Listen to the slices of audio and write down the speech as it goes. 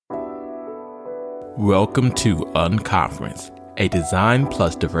Welcome to Unconference, a Design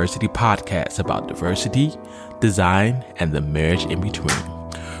Plus Diversity podcast about diversity, design, and the marriage in between,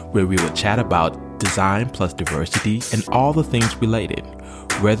 where we will chat about design plus diversity and all the things related.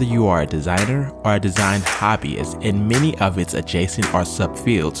 Whether you are a designer or a design hobbyist in many of its adjacent or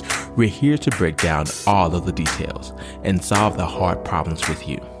subfields, we're here to break down all of the details and solve the hard problems with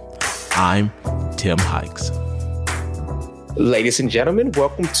you. I'm Tim Hikes. Ladies and gentlemen,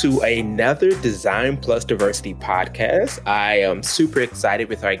 welcome to another Design Plus Diversity podcast. I am super excited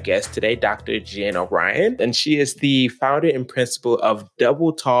with our guest today, Dr. Jen O'Brien, and she is the founder and principal of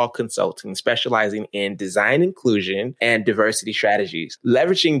Double Tall Consulting, specializing in design inclusion and diversity strategies,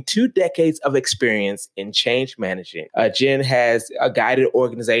 leveraging 2 decades of experience in change management. Jen has guided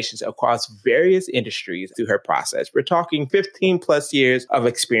organizations across various industries through her process. We're talking 15 plus years of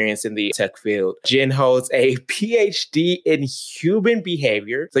experience in the tech field. Jen holds a PhD in human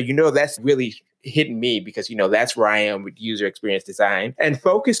behavior. So, that's really hitting me because, that's where I am with user experience design, and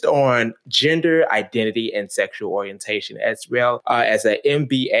focused on gender identity and sexual orientation, as well as an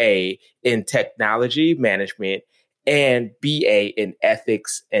MBA in technology management and BA in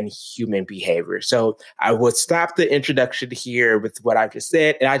ethics and human behavior. So I will stop the introduction here with what I've just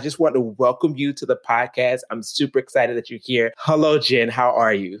said. And I just want to welcome you to the podcast. I'm super excited that you're here. Hello, Jen. How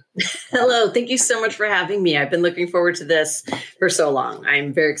are you? Hello. Thank you so much for having me. I've been looking forward to this for so long.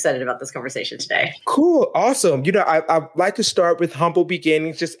 I'm very excited about this conversation today. Cool. Awesome. I like to start with humble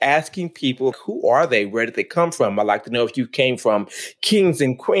beginnings, just asking people, who are they? Where did they come from? I'd like to know if you came from kings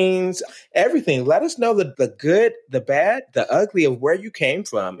and queens, everything. Let us know the good, the bad, the ugly of where you came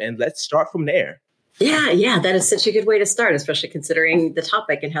from. And let's start from there. Yeah. That is such a good way to start, especially considering the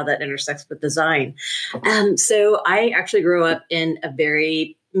topic and how that intersects with design. So I actually grew up in a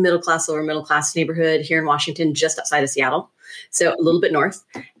very lower middle class neighborhood here in Washington, just outside of Seattle. So a little bit north.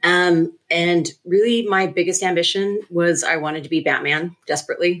 And really my biggest ambition was I wanted to be Batman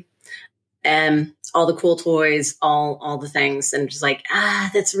desperately. All the cool toys, all the things, and just like,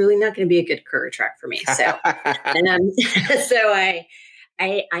 that's really not going to be a good career track for me. So, so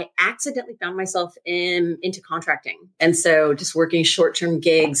I accidentally found myself into contracting. And so just working short-term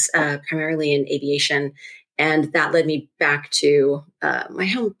gigs, primarily in aviation. And that led me back to my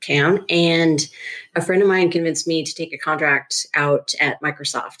hometown. And a friend of mine convinced me to take a contract out at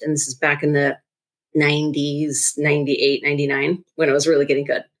Microsoft. And this is back in the 90s, 98, 99, when it was really getting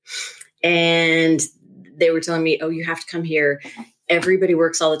good. And they were telling me, you have to come here. Everybody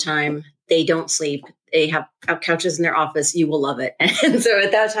works all the time. They don't sleep. They have couches in their office. You will love it. And so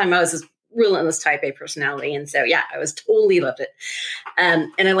at that time, I was this relentless type A personality. And so, I was totally loved it.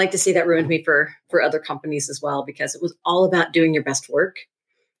 And I like to say that ruined me for other companies as well, because it was all about doing your best work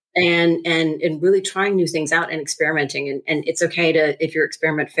and really trying new things out and experimenting. And it's okay to, if your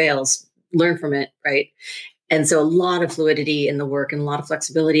experiment fails, learn from it, right? And so a lot of fluidity in the work and a lot of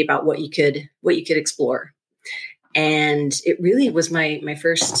flexibility about what you could explore. And it really was my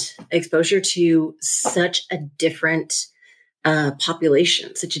first exposure to such a different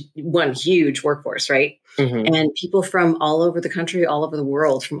population, one huge workforce, right? Mm-hmm. And people from all over the country, all over the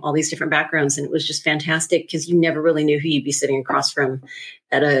world, from all these different backgrounds. And it was just fantastic because you never really knew who you'd be sitting across from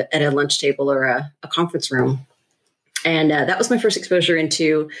at a lunch table or a conference room. And that was my first exposure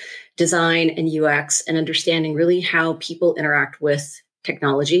into design and UX and understanding really how people interact with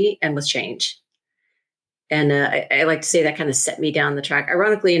technology and with change. And I like to say that kind of set me down the track.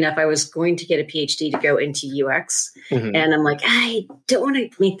 Ironically enough, I was going to get a PhD to go into UX. Mm-hmm. And I'm like, I don't want to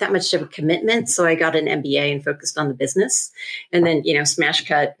make that much of a commitment. So I got an MBA and focused on the business. And then, smash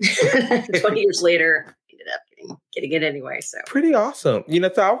cut 20 years later, ended up getting it anyway. So pretty awesome.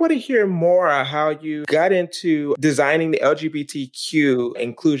 So I want to hear more how you got into designing the LGBTQ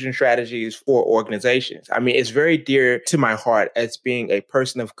inclusion strategies for organizations. I mean, it's very dear to my heart as being a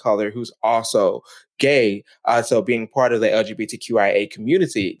person of color who's also gay. So being part of the LGBTQIA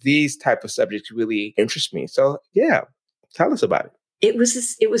community, these type of subjects really interest me. So tell us about it. It was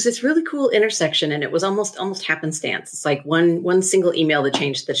this really cool intersection, and it was almost happenstance. It's like one single email that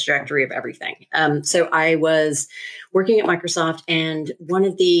changed the trajectory of everything. So I was working at Microsoft, and one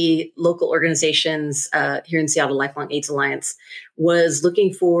of the local organizations here in Seattle, Lifelong AIDS Alliance, was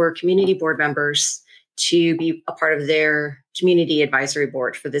looking for community board members to be a part of their community advisory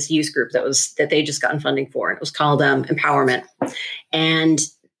board for this youth group that they just gotten funding for. It was called Empowerment, and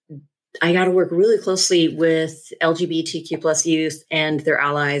I got to work really closely with LGBTQ plus youth and their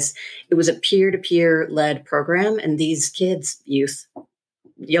allies. It was a peer-to-peer led program. And these kids, youth,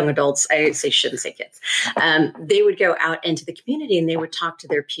 young adults, shouldn't say kids, they would go out into the community and they would talk to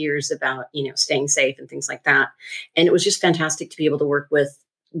their peers about, staying safe and things like that. And it was just fantastic to be able to work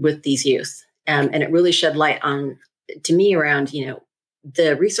with these youth. And it really shed light on, to me, around,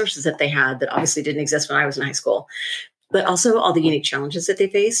 the resources that they had that obviously didn't exist when I was in high school, but also all the unique challenges that they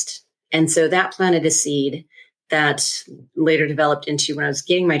faced. And so that planted a seed that later developed into, when I was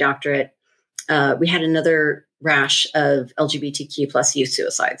getting my doctorate, we had another rash of LGBTQ plus youth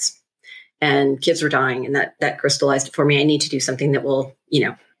suicides, and kids were dying. And that crystallized it for me. I need to do something that will,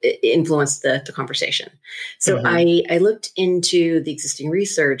 influence the conversation. So I looked into the existing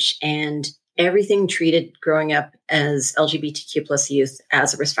research, and everything treated growing up as LGBTQ plus youth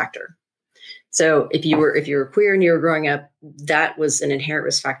as a risk factor. So if you were queer and you were growing up, that was an inherent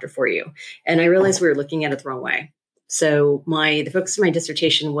risk factor for you. And I realized we were looking at it the wrong way. So the focus of my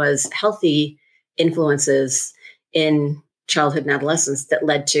dissertation was healthy influences in childhood and adolescence that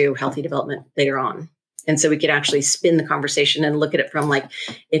led to healthy development later on. And so we could actually spin the conversation and look at it from, like,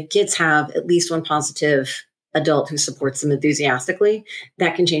 if kids have at least one positive adult who supports them enthusiastically,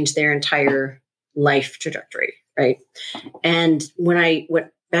 that can change their entire life trajectory, right? And when I went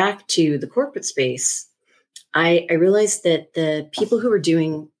back to the corporate space, I realized that the people who were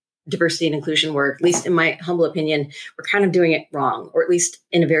doing diversity and inclusion work, at least in my humble opinion, were kind of doing it wrong, or at least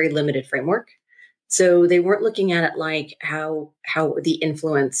in a very limited framework. So they weren't looking at it like how the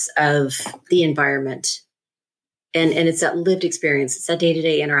influence of the environment, and it's that lived experience, it's that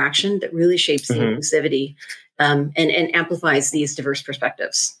day-to-day interaction that really shapes the inclusivity and amplifies these diverse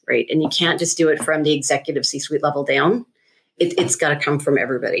perspectives, right? And you can't just do it from the executive C-suite level down. It's got to come from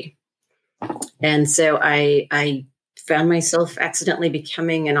everybody. And so I found myself accidentally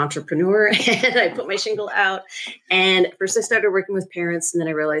becoming an entrepreneur, and I put my shingle out. And first I started working with parents, and then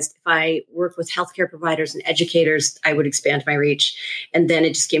I realized if I work with healthcare providers and educators, I would expand my reach. And then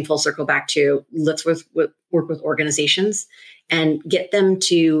it just came full circle back to, let's work with organizations and get them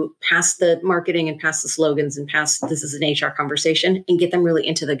to pass the marketing and pass the slogans and pass this is an HR conversation, and get them really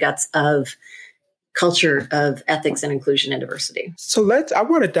into the guts of culture of ethics and inclusion and diversity. So I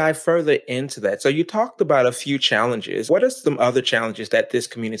want to dive further into that. So you talked about a few challenges. What are some other challenges that this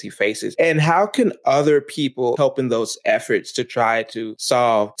community faces? And how can other people help in those efforts to try to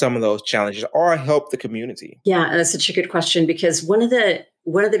solve some of those challenges or help the community? Yeah, that's such a good question, because one of the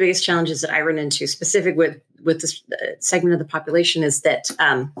biggest challenges that I run into specific with this segment of the population is that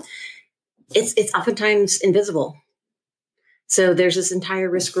it's oftentimes invisible. So there's this entire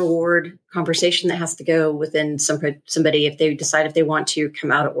risk reward conversation that has to go within somebody if they decide if they want to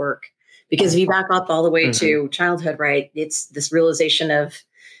come out at work. Because if you back up all the way to childhood, right, it's this realization of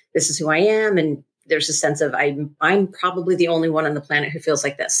this is who I am. And there's a sense of I'm probably the only one on the planet who feels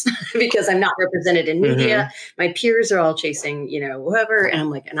like this because I'm not represented in media. My peers are all chasing, whoever. And I'm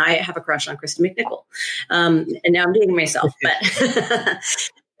like, and I have a crush on Kristen McNichol. And now I'm dating myself,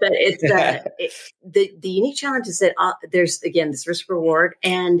 but it's the unique challenge is that there's, again, this risk reward,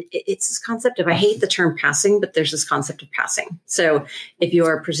 and it's this concept of, I hate the term passing, but there's this concept of passing. So if you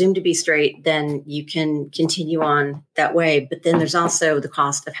are presumed to be straight, then you can continue on that way. But then there's also the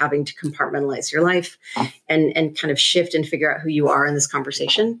cost of having to compartmentalize your life and kind of shift and figure out who you are in this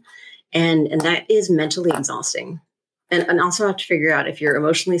conversation. And that is mentally exhausting. And also have to figure out if you're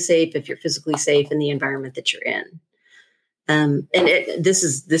emotionally safe, if you're physically safe in the environment that you're in. This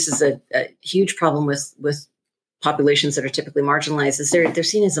is a huge problem with populations that are typically marginalized, is they're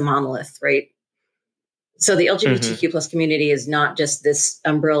seen as a monolith, right? So the LGBTQ plus community is not just this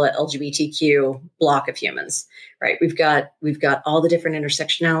umbrella LGBTQ block of humans, right? We've got all the different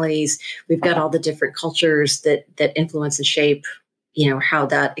intersectionalities. We've got all the different cultures that influence and shape, how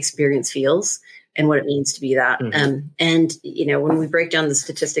that experience feels and what it means to be that. And when we break down the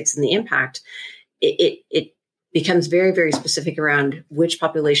statistics and the impact, it becomes very, very specific around which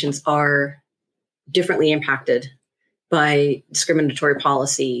populations are differently impacted by discriminatory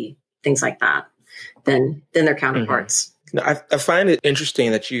policy, things like that, than their counterparts. Now, I find it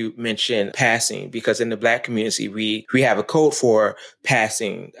interesting that you mentioned passing, because in the Black community, we have a code for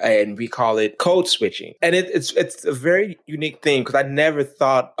passing, and we call it code switching. And it's a very unique thing, because I never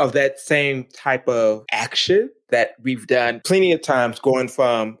thought of that same type of action that we've done plenty of times, going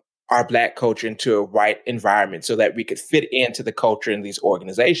from our Black culture into a white environment so that we could fit into the culture in these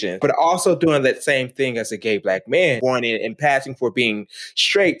organizations, but also doing that same thing as a gay Black man, going in and passing for being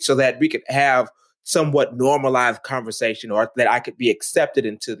straight so that we could have somewhat normalized conversation, or that I could be accepted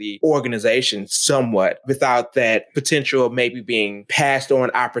into the organization somewhat without that potential of maybe being passed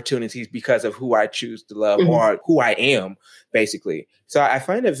on opportunities because of who I choose to love or who I am, basically. So I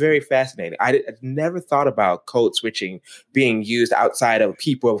find it very fascinating. I never thought about code switching being used outside of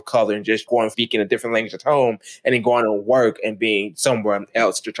people of color and just going speaking a different language at home and then going to work and being somewhere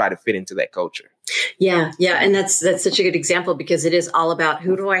else to try to fit into that culture. Yeah. Yeah. And that's such a good example, because it is all about,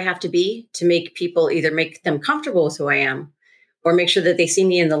 who do I have to be to make people either make them comfortable with who I am, or make sure that they see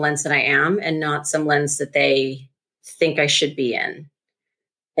me in the lens that I am and not some lens that they think I should be in.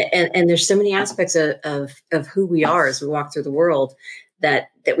 And there's so many aspects of who we are as we walk through the world that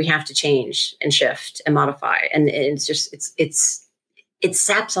we have to change and shift and modify. And it's just, it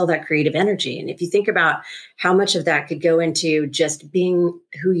saps all that creative energy. And if you think about how much of that could go into just being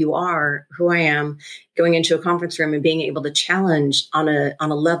who you are, who I am, going into a conference room and being able to challenge on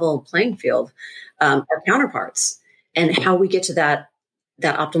a level playing field, our counterparts, and how we get to that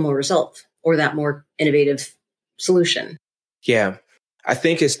optimal result or that more innovative solution. Yeah. I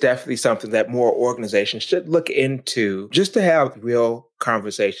think it's definitely something that more organizations should look into, just to have real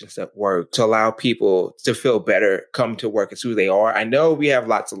conversations at work, to allow people to feel better, come to work as who they are. I know we have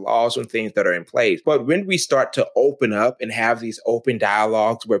lots of laws and things that are in place, but when we start to open up and have these open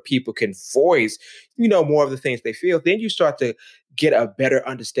dialogues where people can voice, more of the things they feel, then you start to get a better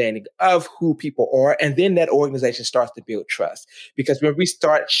understanding of who people are. And then that organization starts to build trust. Because when we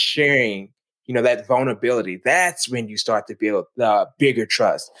start sharing that vulnerability, that's when you start to build the bigger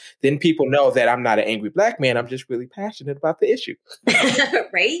trust. Then people know that I'm not an angry Black man. I'm just really passionate about the issue.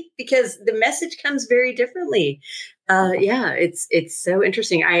 Right? Because the message comes very differently. It's so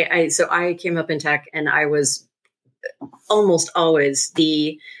interesting. I came up in tech, and I was almost always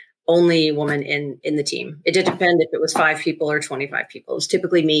the only woman in the team. It did depend if it was 5 people or 25 people. It was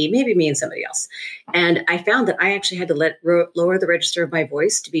typically maybe me and somebody else. And I found that I actually had to lower the register of my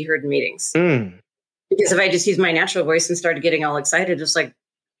voice to be heard in meetings. Because if I just used my natural voice and started getting all excited, just like,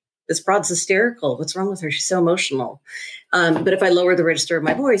 this broad's hysterical. What's wrong with her? She's so emotional. But if I lower the register of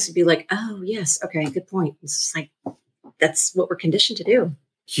my voice, it'd be like, oh, yes. Okay, good point. It's just like, that's what we're conditioned to do.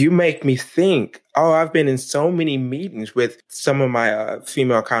 You make me think, I've been in so many meetings with some of my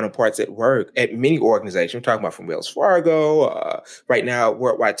female counterparts at work at many organizations. I'm talking about from Wells Fargo, right now,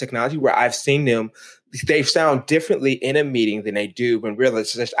 Worldwide Technology, where I've seen them. They sound differently in a meeting than they do when we're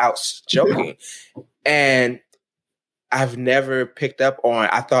just out joking. And I've never picked up on,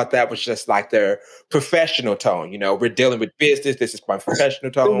 I thought that was just like their professional tone. We're dealing with business. This is my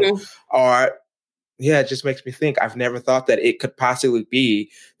professional tone. Or it just makes me think, I've never thought that it could possibly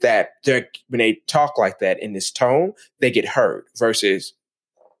be that when they talk like that in this tone, they get heard versus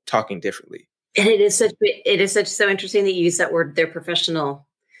talking differently. And it is so interesting that you use that word, they're professional,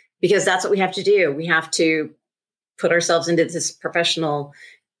 because that's what we have to do. We have to put ourselves into this professional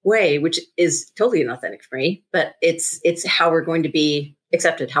way, which is totally inauthentic for me, but it's how we're going to be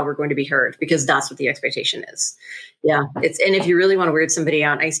accepted, how we're going to be heard, because that's what the expectation is. Yeah. And if you really want to weird somebody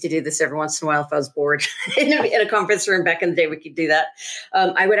out, I used to do this every once in a while if I was bored in a conference room back in the day, we could do that.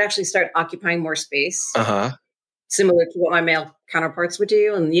 I would actually start occupying more space, similar to what my male counterparts would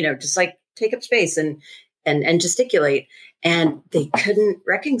do. And, just like take up space and gesticulate. And they couldn't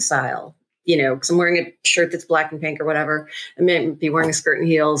reconcile, because I'm wearing a shirt that's black and pink or whatever. I may be wearing a skirt and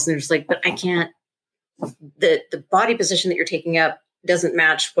heels. And they're just like, but I can't, the body position that you're taking up doesn't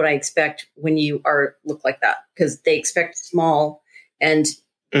match what I expect when you look like that, because they expect small and,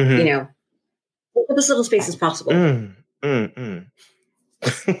 this little space as possible.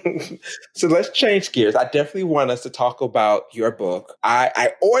 So let's change gears. I definitely want us to talk about your book.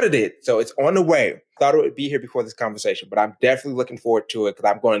 I ordered it, so it's on the way. Thought it would be here before this conversation, but I'm definitely looking forward to it, because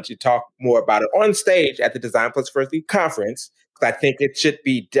I'm going to talk more about it on stage at the Design Plus Diversity conference, because I think it should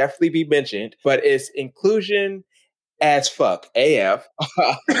definitely be mentioned. But it's Inclusion as Fuck, AF,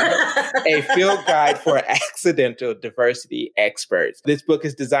 a field guide for accidental diversity experts. This book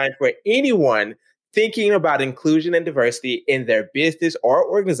is designed for anyone thinking about inclusion and diversity in their business or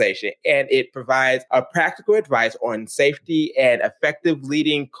organization, and it provides a practical advice on safety and effective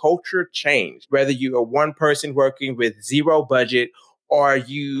leading culture change. Whether you are one person working with zero budget, or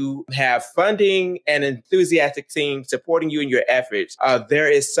you have funding and enthusiastic team supporting you in your efforts,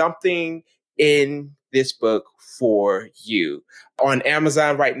 there is something in this book for you. On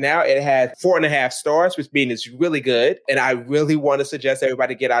Amazon right now, it has 4.5 stars, which means it's really good. And I really want to suggest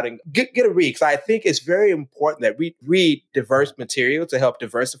everybody get out and get a read, because I think it's very important that we read diverse material to help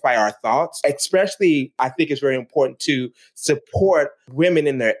diversify our thoughts. Especially, I think it's very important to support women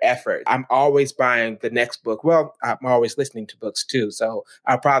in their effort. I'm always buying the next book. Well, I'm always listening to books too. So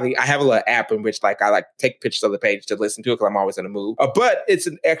I have a little app in which I take pictures of the page to listen to it, because I'm always in a mood. But it's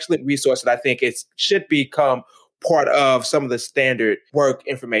an excellent resource that I think it should become part of some of the standard work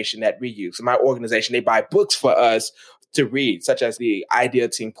information that we use. In my organization, they buy books for us to read, such as the Ideal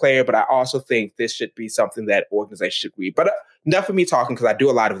Team Player, but I also think this should be something that organizations should read. But enough of me talking, because I do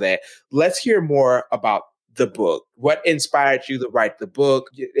a lot of that. Let's hear more about the book. What inspired you to write the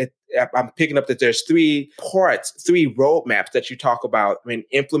book? I'm picking up that there's 3 parts, 3 roadmaps that you talk about when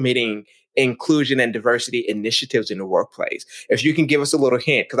implementing inclusion and diversity initiatives in the workplace. If you can give us a little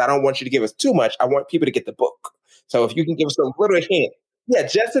hint, because I don't want you to give us too much. I want people to get the book. So if you can give us a little hint, yeah,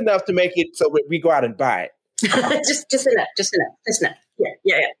 just enough to make it so we go out and buy it. just enough.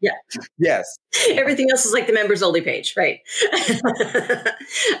 Yeah. Yes. Everything else is like the members only page, right?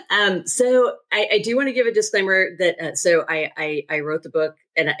 So I do want to give a disclaimer that so I wrote the book,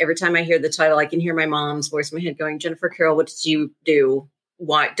 and every time I hear the title, I can hear my mom's voice in my head going, "Jennifer Carroll, what did you do?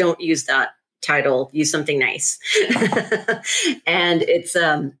 Why don't use that title? Use something nice." And it's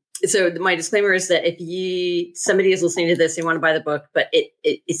so my disclaimer is that if somebody is listening to this, they want to buy the book, but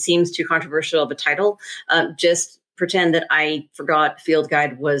it seems too controversial of a title, just pretend that I forgot field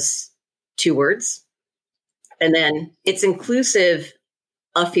guide was 2 words, and then it's inclusive,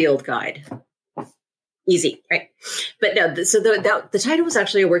 a field guide. Easy, right? But no, so the title was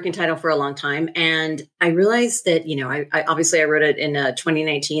actually a working title for a long time. And I realized that, I obviously I wrote it in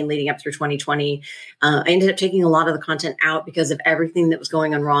 2019 leading up through 2020. I ended up taking a lot of the content out because of everything that was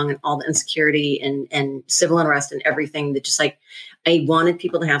going on wrong and all the insecurity and civil unrest and everything that just like, I wanted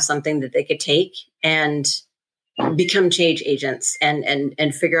people to have something that they could take and become change agents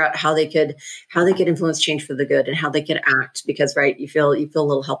and figure out how they could influence change for the good and how they could act, because, right, you feel a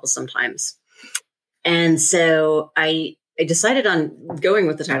little helpless sometimes. And so I decided on going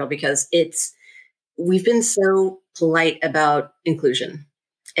with the title because we've been so polite about inclusion,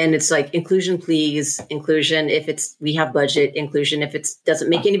 and it's like inclusion, please, inclusion. If we have budget, inclusion. If it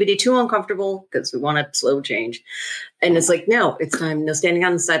doesn't make anybody too uncomfortable, because we want to slow change. And it's like, no, it's time. No standing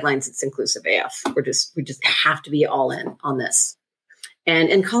on the sidelines. It's inclusive AF. We just have to be all in on this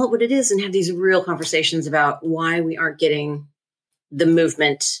and call it what it is and have these real conversations about why we aren't getting the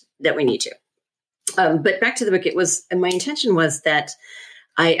movement that we need to. But back to the book, my intention was that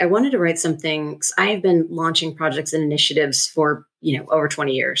I wanted to write something. I have been launching projects and initiatives for, over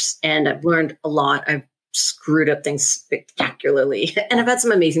 20 years, and I've learned a lot. I've screwed up things spectacularly, and I've had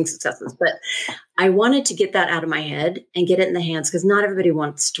some amazing successes, but I wanted to get that out of my head and get it in the hands, because not everybody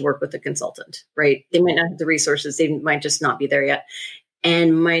wants to work with a consultant, right? They might not have the resources. They might just not be there yet.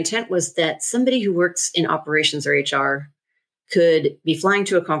 And my intent was that somebody who works in operations or HR could be flying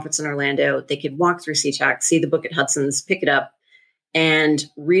to a conference in Orlando. They could walk through SeaTac, see the book at Hudson's, pick it up, and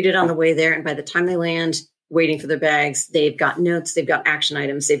read it on the way there. And by the time they land, waiting for their bags, they've got notes, they've got action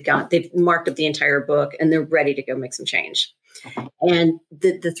items, they've marked up the entire book, and they're ready to go make some change. And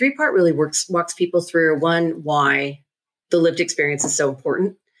the 3-part really walks people through, one, why the lived experience is so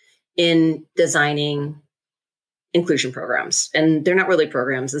important in designing inclusion programs. And they're not really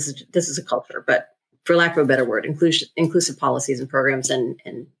programs. This is a culture, but for lack of a better word, inclusive policies and programs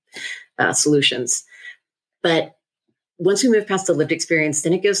and solutions. But once we move past the lived experience,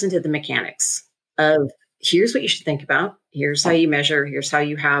 then it goes into the mechanics of here's what you should think about. Here's how you measure. Here's how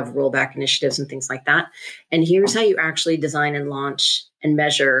you have rollback initiatives and things like that. And here's how you actually design and launch and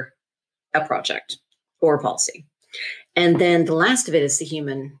measure a project or a policy. And then the last of it is the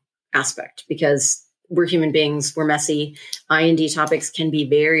human aspect, because we're human beings, we're messy. I&D topics can be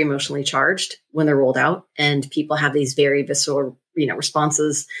very emotionally charged when they're rolled out, and people have these very visceral,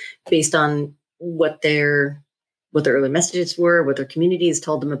 responses based on what their early messages were, what their communities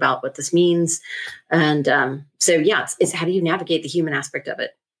told them about what this means. And so, it's how do you navigate the human aspect of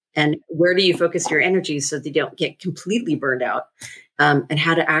it? And where do you focus your energy so that you don't get completely burned out? And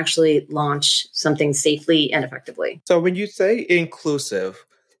how to actually launch something safely and effectively. So when you say inclusive,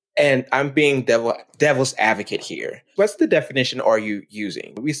 and I'm being devil's advocate here, what's the definition are you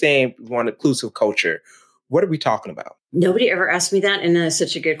using? We're saying we want inclusive culture. What are we talking about? Nobody ever asked me that. And that's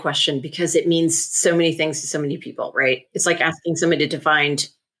such a good question, because it means so many things to so many people, right? It's like asking somebody to define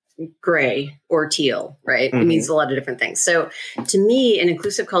gray or teal, right? Mm-hmm. It means a lot of different things. So to me, an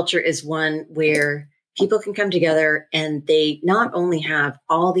inclusive culture is one where people can come together and they not only have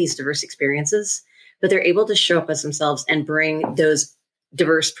all these diverse experiences, but they're able to show up as themselves and bring those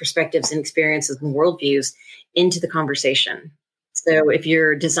diverse perspectives and experiences and worldviews into the conversation. So if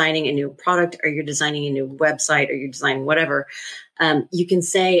you're designing a new product, or you're designing a new website, or you're designing whatever, you can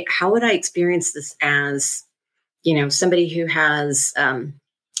say, how would I experience this as, somebody who has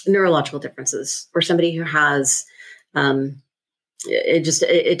neurological differences, or somebody who has just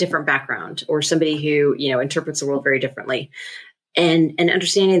a different background, or somebody who, interprets the world very differently. And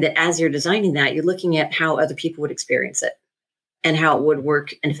understanding that as you're designing that, you're looking at how other people would experience it and how it would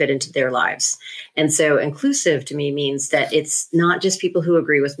work and fit into their lives. And so inclusive to me means that it's not just people who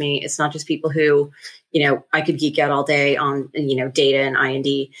agree with me. It's not just people who, I could geek out all day on, data and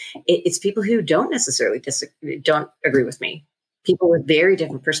I&D. It's people who don't necessarily don't agree with me. people with very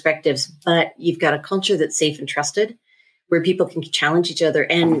different perspectives, but you've got a culture that's safe and trusted, where people can challenge each other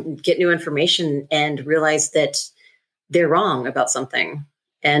and get new information and realize that they're wrong about something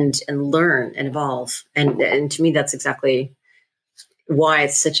and learn and evolve. And to me, that's exactly why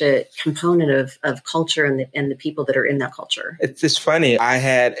it's such a component of culture and the people that are in that culture. It's just funny. I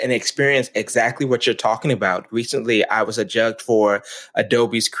had an experience exactly what you're talking about. Recently, I was a judge for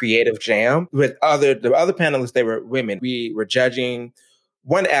Adobe's Creative Jam with the other panelists. They were women. We were judging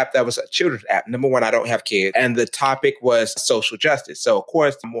one app that was a children's app. Number one, I don't have kids. And the topic was social justice. So of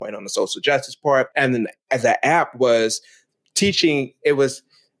course, I'm more in on the social justice part. And then as the app was teaching, it was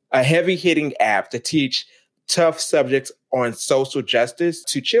a heavy hitting app to teach tough subjects on social justice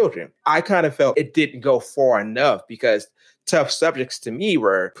to children. I kind of felt it didn't go far enough because tough subjects to me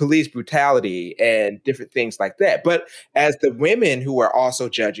were police brutality and different things like that. But as the women who were also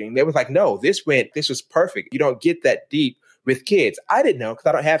judging, they was like, no, this was perfect. You don't get that deep with kids. I didn't know because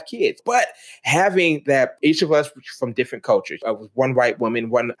I don't have kids. But having that, each of us from different cultures, one white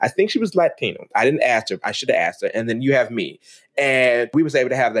woman, I think she was Latino. I didn't ask her. I should have asked her. And then you have me. And we was able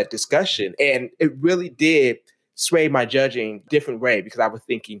to have that discussion. And it really did sway my judging different way because I was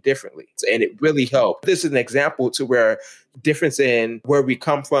thinking differently. And it really helped. This is an example to where difference in where we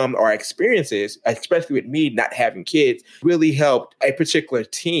come from, our experiences, especially with me not having kids, really helped a particular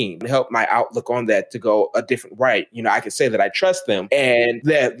team, helped my outlook on that to go a different way. You know, I can say that I trust them and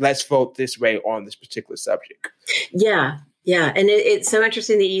that let's vote this way on this particular subject. Yeah. Yeah. And it's so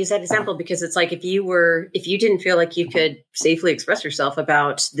interesting that you use that example because it's like if you didn't feel like you could safely express yourself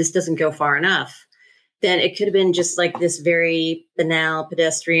about this doesn't go far enough, then it could have been just like this very banal,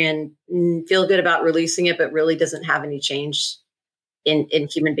 pedestrian, feel good about releasing it, but really doesn't have any change in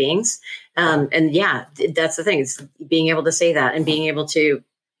human beings. And yeah, that's the thing, is being able to say that and being able to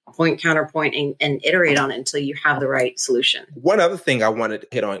point, counterpoint, and iterate on it until you have the right solution. One other thing I wanted to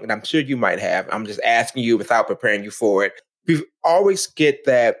hit on, and I'm sure you might have, I'm just asking you without preparing you for it. We always get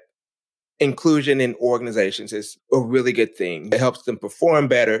that inclusion in organizations is a really good thing. It helps them perform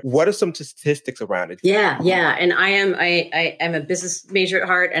better. What are some statistics around it? Yeah. And I am a business major at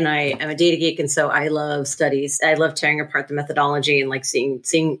heart, and I am a data geek. And so I love studies. I love tearing apart the methodology and like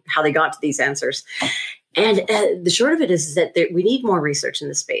seeing how they got to these answers. And the short of it is that we need more research in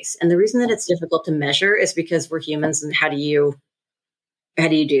this space. And the reason that it's difficult to measure is because we're humans. And how do you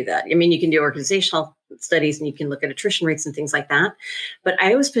do that? I mean, you can do organizational studies and you can look at attrition rates and things like that. But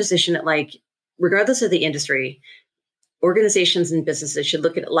I always position it like, regardless of the industry, organizations and businesses should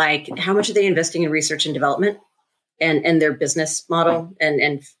look at it like, how much are they investing in research and development and their business model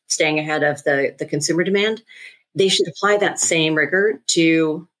and staying ahead of the consumer demand? They should apply that same rigor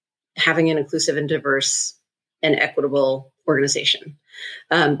to having an inclusive and diverse and equitable organization.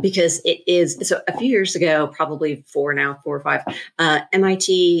 Because it is, so a few years ago, probably 4 or 5,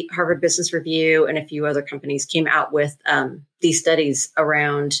 MIT, Harvard Business Review, and a few other companies came out with these studies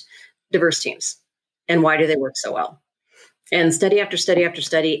around diverse teams and why do they work so well. And study after study after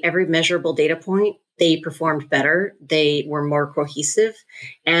study, every measurable data point, they performed better, they were more cohesive,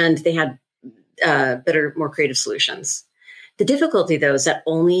 and they had better, more creative solutions. The difficulty, though, is that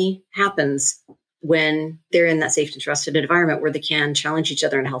only happens when they're in that safe and trusted environment where they can challenge each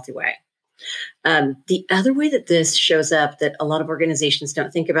other in a healthy way. The other way that this shows up that a lot of organizations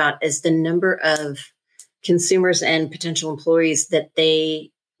don't think about is the number of consumers and potential employees that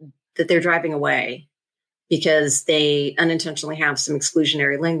they're driving away because they unintentionally have some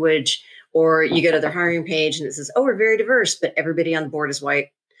exclusionary language, or you go to their hiring page and it says, oh, we're very diverse, but everybody on the board is white.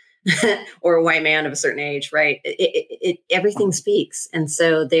 or a white man of a certain age, right? Everything speaks. And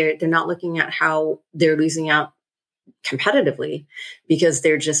so they're not looking at how they're losing out competitively because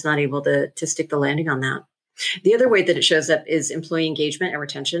they're just not able to stick the landing on that. The other way that it shows up is employee engagement and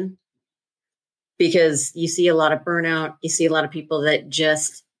retention, because you see a lot of burnout. You see a lot of people that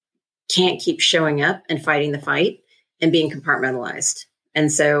just can't keep showing up and fighting the fight and being compartmentalized.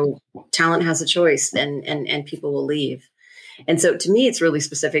 And so talent has a choice and people will leave. And so to me, it's really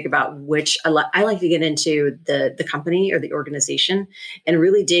specific about which I like to get into the company or the organization and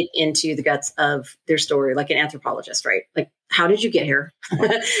really dig into the guts of their story, like an anthropologist, right? Like, how did you get here?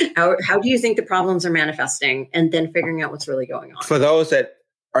 How do you think the problems are manifesting? And then figuring out what's really going on. For those that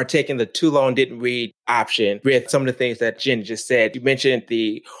are taking the too long didn't read, option with some of the things that Jen just said. You mentioned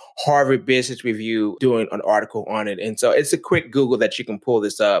the Harvard Business Review doing an article on it. And so it's a quick Google that you can pull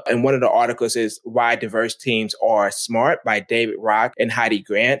this up. And one of the articles is Why Diverse Teams Are Smart by David Rock and Heidi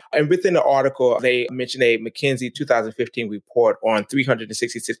Grant. And within the article, they mentioned a McKinsey 2015 report on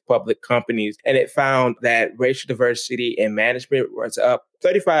 366 public companies. And it found that racial diversity in management was up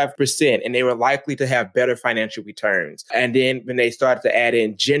 35%, and they were likely to have better financial returns. And then when they started to add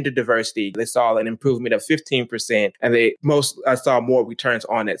in gender diversity, they saw an improvement of 15%, and they saw more returns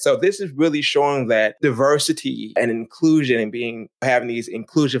on it. So this is really showing that diversity and inclusion and having these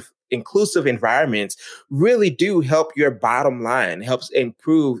inclusive environments really do help your bottom line, helps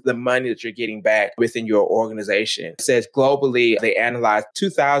improve the money that you're getting back within your organization. It says globally, they analyzed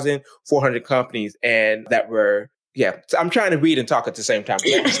 2,400 companies and that were so I'm trying to read and talk at the same time.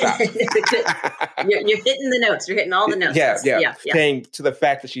 Let me stop. You're hitting the notes. You're hitting all the notes. Yeah. Saying to the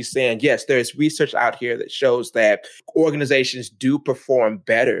fact that she's saying, yes, there's research out here that shows that organizations do perform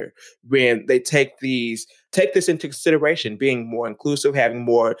better when they take this into consideration, being more inclusive, having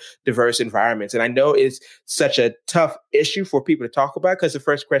more diverse environments. And I know it's such a tough issue for people to talk about because the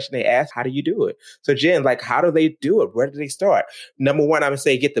first question they ask, how do you do it? So Jen, how do they do it? Where do they start? Number one, I would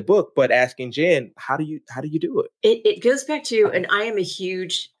say get the book, but asking Jen, how do you do it? It goes back to, and I am a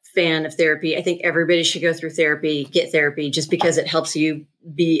huge fan of therapy. I think everybody should go through therapy, get therapy, just because it helps you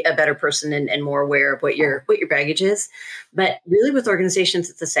be a better person and more aware of what your baggage is. But really with organizations,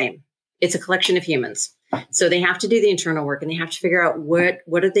 it's the same. It's a collection of humans. So they have to do the internal work and they have to figure out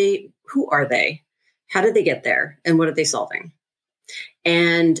who are they? How did they get there? And what are they solving?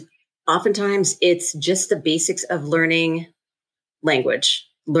 And oftentimes it's just the basics of learning language,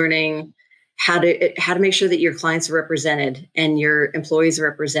 learning how to make sure that your clients are represented and your employees are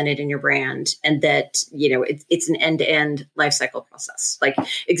represented in your brand, and that, it's an end-to-end life cycle process. Like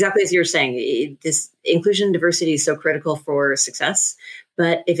exactly as you were saying, this inclusion and diversity is so critical for success.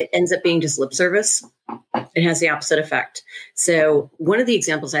 But if it ends up being just lip service, it has the opposite effect. So one of the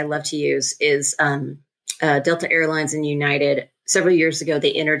examples I love to use is Delta Airlines and United. Several years ago, they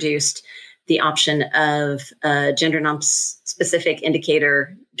introduced the option of a gender non-specific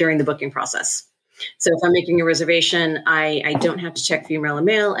indicator during the booking process. So if I'm making a reservation, I don't have to check female or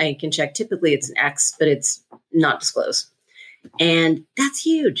male. I can check, typically it's an X, but it's not disclosed. And that's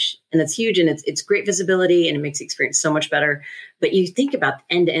huge. And it's great visibility and it makes the experience so much better. But you think about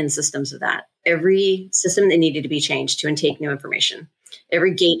the end-to-end systems of that. Every system that needed to be changed to intake new information,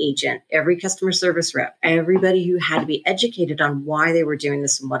 every gate agent, every customer service rep, everybody who had to be educated on why they were doing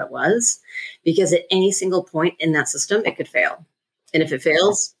this and what it was, because at any single point in that system, it could fail. And if it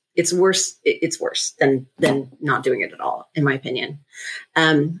fails, it's worse. It's worse than not doing it at all, in my opinion.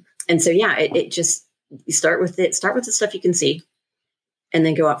 And so, it just, you start with the stuff you can see, and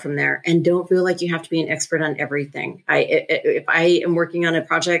then go up from there. And don't feel like you have to be an expert on everything. If I am working on a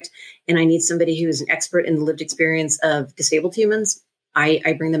project and I need somebody who is an expert in the lived experience of disabled humans,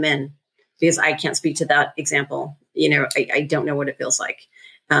 I bring them in because I can't speak to that example. I don't know what it feels like.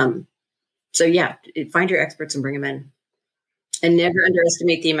 Find your experts and bring them in, and never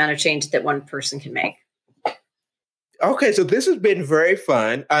underestimate the amount of change that one person can make. Okay, so this has been very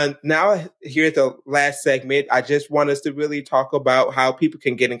fun. Now, here's the last segment. I just want us to really talk about how people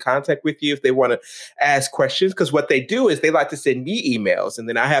can get in contact with you if they want to ask questions. Because what they do is they like to send me emails, and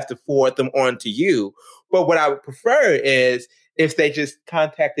then I have to forward them on to you. But what I would prefer is if they just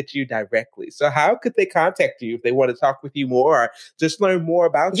contacted you directly. So how could they contact you if they want to talk with you more or just learn more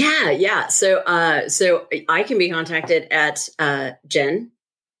about you? Yeah. So I can be contacted at Jen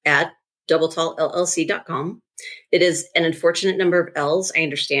at doubletallllc.com. It is an unfortunate number of L's, I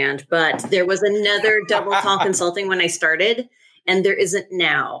understand, but there was another Double Tall Consulting when I started, and there isn't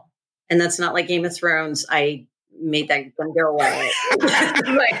now. And that's not like Game of Thrones. I made that one go away.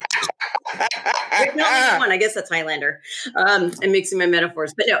 I guess that's Highlander. I'm mixing my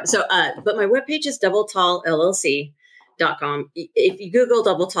metaphors, but no. So, but my webpage is doubletallllc.com. If you Google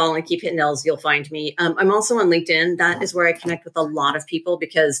Double Tall and keep hitting L's, you'll find me. I'm also on LinkedIn. That is where I connect with a lot of people,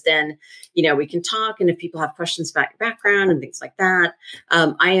 because then, we can talk. And if people have questions about your background and things like that,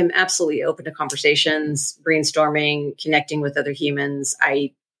 I am absolutely open to conversations, brainstorming, connecting with other humans.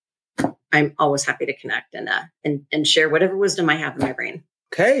 I'm always happy to connect and share whatever wisdom I have in my brain.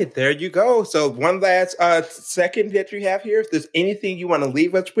 Okay, there you go. So one last second that you have here. If there's anything you want to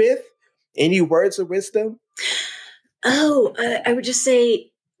leave us with, any words of wisdom? I would just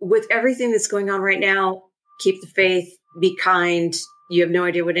say, with everything that's going on right now, keep the faith, be kind. You have no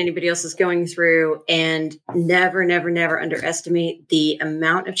idea what anybody else is going through, and never, never, never underestimate the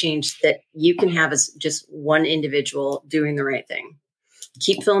amount of change that you can have as just one individual doing the right thing.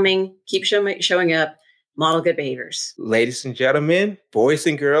 Keep filming, keep showing up, model good behaviors. Ladies and gentlemen, boys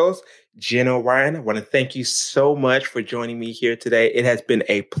and girls, Jen O'Ryan, I want to thank you so much for joining me here today. It has been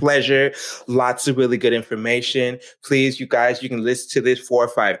a pleasure. Lots of really good information. Please, you guys, you can listen to this 4 or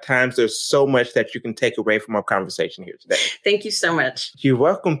 5 times. There's so much that you can take away from our conversation here today. Thank you so much. You're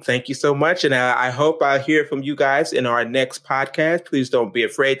welcome. Thank you so much. And I hope I'll hear from you guys in our next podcast. Please don't be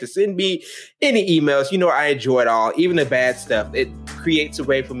afraid to send me any emails. You know, I enjoy it all, even the bad stuff. It creates a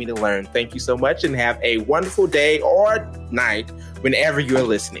way for me to learn. Thank you so much and have a wonderful day or night whenever you're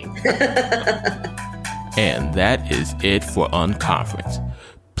listening. And that is it for Unconference.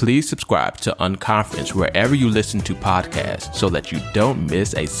 Please subscribe to Unconference wherever you listen to podcasts so that you don't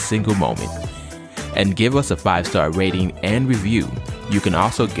miss a single moment. And give us a 5-star rating and review. You can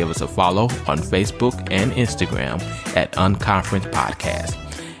also give us a follow on Facebook and Instagram at Unconference Podcast.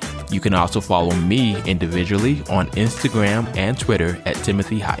 You can also follow me individually on Instagram and Twitter at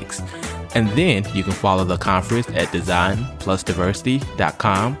Timothy Hikes. And then you can follow the conference at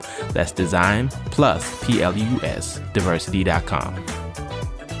designplusdiversity.com. That's design plus PLUS diversity.com.